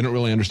 They don't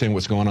really understand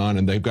what's going on,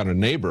 and they've got a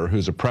neighbor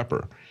who's a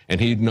prepper,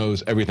 and he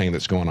knows everything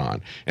that's going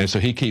on. And so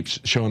he keeps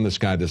showing this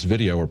guy this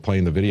video, or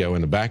playing the video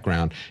in the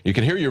background. You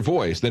can hear your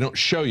voice. They don't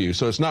show you,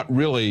 so it's not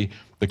really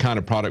the kind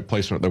of product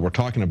placement that we're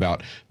talking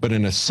about, but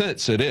in a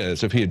sense it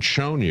is. If he had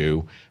shown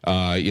you,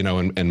 you know,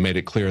 and made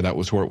it clear that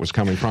was where it was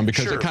coming from,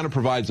 because it kind of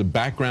provides a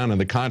background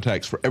and the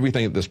context for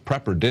everything that this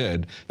prepper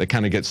did that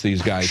kind of gets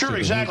these guys. Sure,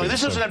 exactly.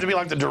 This doesn't have to be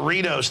like the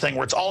Doritos thing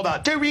where it's all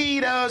about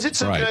Doritos, it's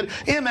so good,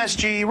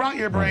 MSG, rot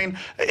your brain.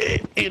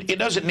 It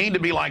doesn't need to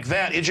be like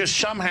that. It just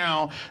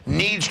somehow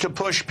needs to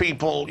push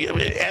people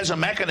as a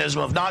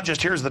mechanism of not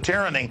just here's the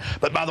tyranny,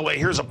 but by the way,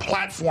 here's a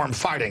platform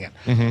fighting it.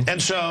 And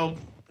so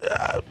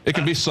it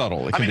can be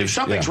subtle. I mean, if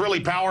something's really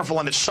powerful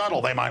and it's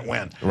subtle, they might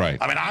win. Right.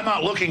 I mean, I'm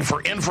not looking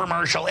for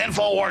infomercial,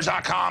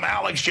 Infowars.com,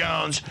 Alex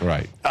Jones.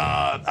 Right.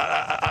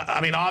 I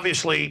mean,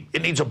 obviously,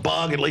 it needs a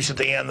bug, at least at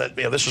the end, that,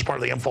 you know, this is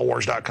part of the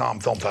Infowars.com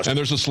film festival. And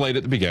there's a slate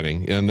at the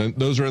beginning, and then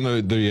those are in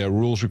the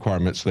rules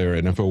requirements there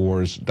at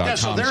Infowars.com. Yeah,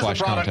 so there's the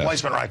product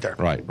placement right there.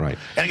 Right, right.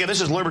 And again,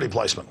 this is Liberty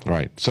placement.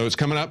 Right. So it's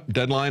coming up.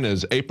 Deadline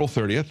is April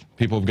 30th.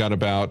 People have got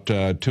about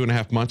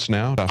 2.5 months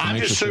now. I'm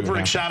just super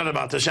excited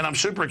about this, and I'm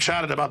super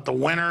excited about the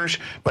winners,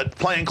 but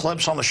playing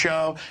clips on the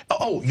show.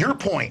 Oh, your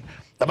point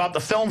about the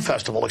film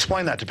festival.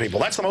 Explain that to people.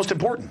 That's the most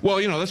important.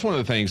 Well, you know, that's one of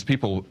the things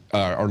people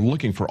are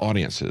looking for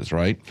audiences,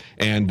 right?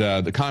 And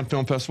the Cannes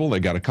Film Festival, they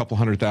got a couple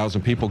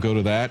 100,000 people go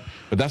to that,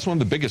 but that's one of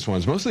the biggest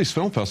ones. Most of these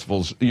film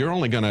festivals, you're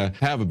only going to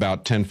have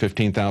about 10,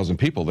 15,000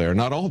 people there.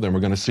 Not all of them are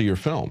going to see your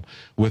film.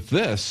 With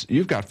this,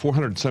 you've got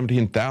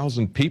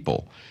 417,000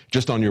 people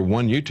just on your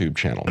one YouTube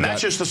channel. And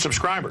that's just the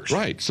subscribers.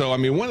 Right. So, I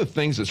mean, one of the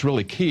things that's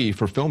really key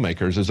for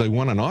filmmakers is they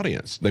want an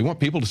audience. They want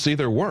people to see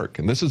their work,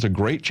 and this is a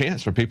great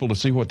chance for people to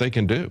see what they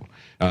can do.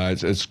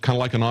 It's kind of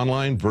like an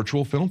online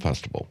virtual film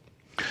festival.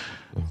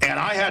 And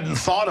I hadn't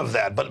thought of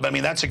that, but I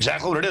mean, that's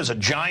exactly what it is, a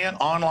giant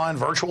online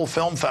virtual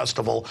film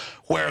festival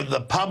where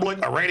the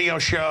public, a radio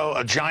show,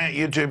 a giant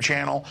YouTube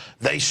channel,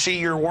 they see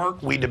your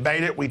work, we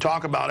debate it, we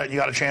talk about it, you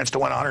got a chance to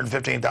win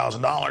 $115,000.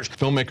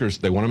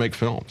 Filmmakers, they want to make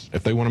films.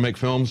 If they want to make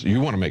films,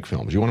 you want to make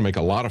films. You want to make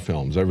a lot of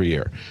films every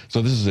year.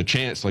 So this is a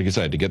chance, like I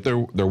said, to get their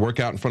work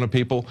out in front of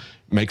people,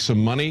 make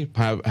some money,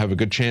 have a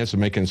good chance of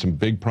making some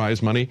big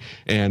prize money,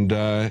 and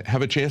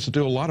have a chance to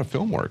do a lot of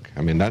film work.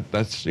 I mean,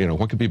 that's, you know,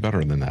 what could be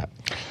better than that?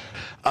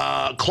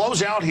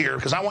 Close out here,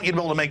 because I want you to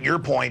be able to make your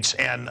points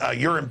and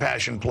your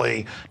impassioned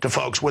plea to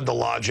folks with the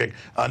logic,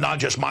 not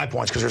just my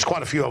points, because there's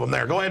quite a few of them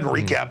there. Go ahead and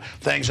recap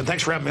things, and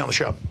thanks for having me on the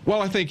show.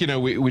 Well, I think, you know,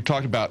 we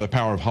talked about the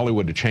power of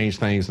Hollywood to change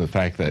things, and the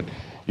fact that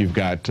you've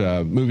got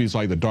movies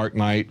like The Dark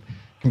Knight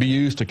can be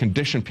used to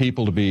condition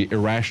people to be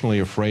irrationally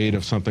afraid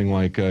of something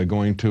like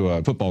going to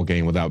a football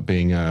game without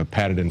being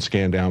patted and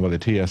scanned down by the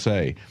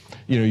TSA.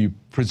 You know, you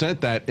present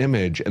that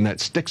image, and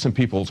that sticks in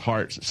people's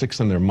hearts, it sticks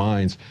in their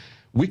minds.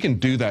 We can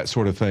do that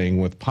sort of thing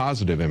with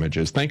positive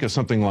images. Think of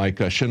something like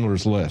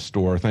Schindler's List,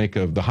 or think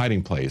of The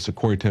Hiding Place, of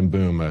Corrie ten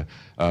Boom,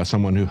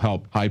 someone who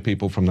helped hide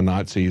people from the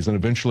Nazis and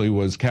eventually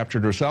was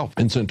captured herself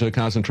and sent to a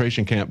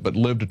concentration camp, but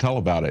lived to tell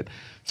about it.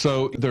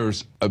 So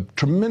there's a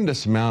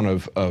tremendous amount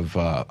of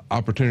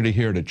opportunity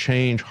here to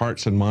change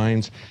hearts and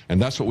minds, and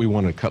that's what we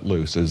want to cut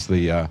loose, is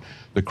the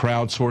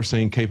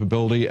crowdsourcing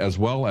capability as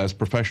well as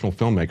professional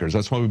filmmakers.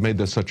 That's why we've made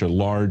this such a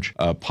large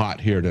pot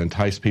here to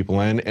entice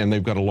people in, and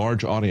they've got a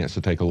large audience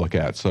to take a look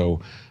at.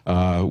 So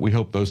we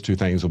hope those two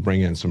things will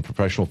bring in some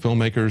professional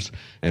filmmakers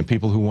and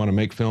people who want to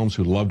make films,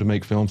 who love to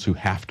make films, who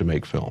have to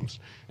make films.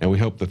 And we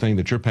hope the thing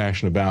that you're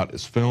passionate about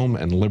is film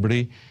and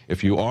liberty.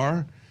 If you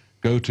are,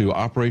 go to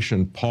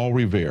Operation Paul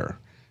Revere.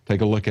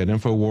 Take a look at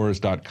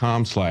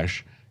Infowars.com/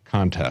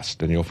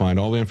 contest, and you'll find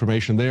all the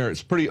information there.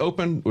 It's pretty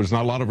open. There's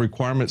not a lot of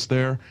requirements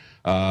there,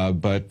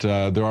 but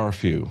there are a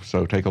few.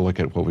 So take a look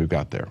at what we've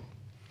got there.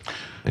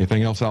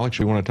 Anything else, Alex,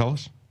 you want to tell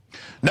us?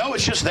 No,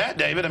 it's just that,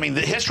 David. I mean,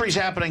 the history's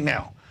happening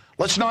now.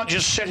 Let's not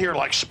just sit here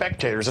like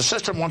spectators. The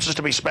system wants us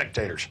to be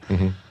spectators.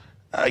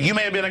 You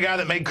may have been a guy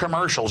that made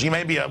commercials. You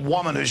may be a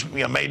woman who's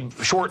made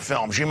short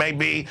films. You may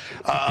be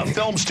a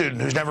film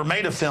student who's never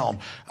made a film.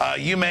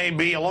 You may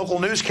be a local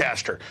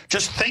newscaster.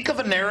 Just think of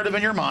a narrative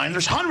in your mind.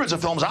 There's hundreds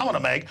of films I want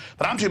to make,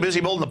 but I'm too busy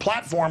building the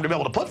platform to be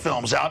able to put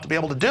films out to be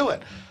able to do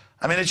it.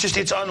 I mean, it's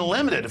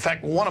unlimited. In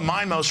fact, one of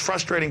my most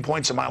frustrating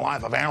points in my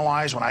life I've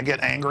analyzed when I get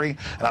angry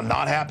and I'm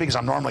not happy, because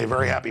I'm normally a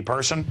very happy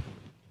person,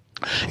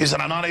 is that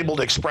I'm not able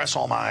to express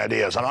all my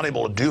ideas. I'm not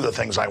able to do the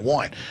things I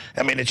want.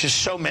 I mean, it's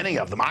just so many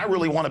of them. I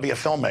really want to be a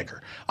filmmaker.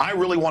 I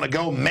really want to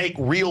go make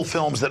real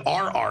films that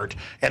are art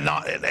and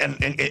not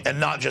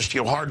just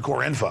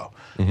hardcore info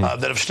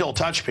that have still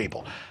touched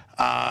people.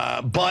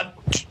 But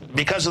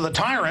because of the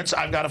tyrants,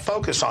 I've got to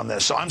focus on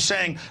this. So I'm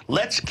saying,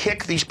 let's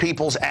kick these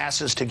people's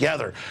asses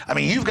together. I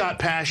mean, you've got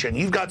passion,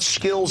 you've got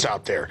skills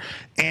out there,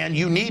 and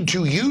you need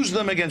to use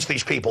them against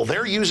these people.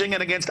 They're using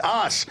it against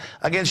us,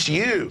 against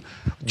you.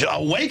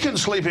 Awaken,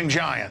 sleeping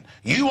giant.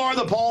 You are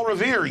the Paul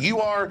Revere. You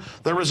are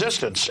the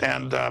resistance.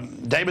 And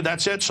David,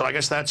 that's it. So I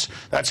guess that's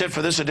it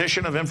for this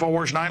edition of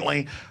Infowars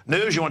Nightly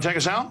News. You want to take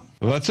us out?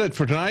 Well, that's it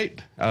for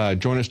tonight.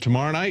 Join us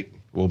tomorrow night.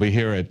 We'll be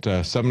here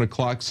at 7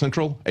 o'clock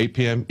Central, 8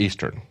 p.m.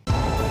 Eastern.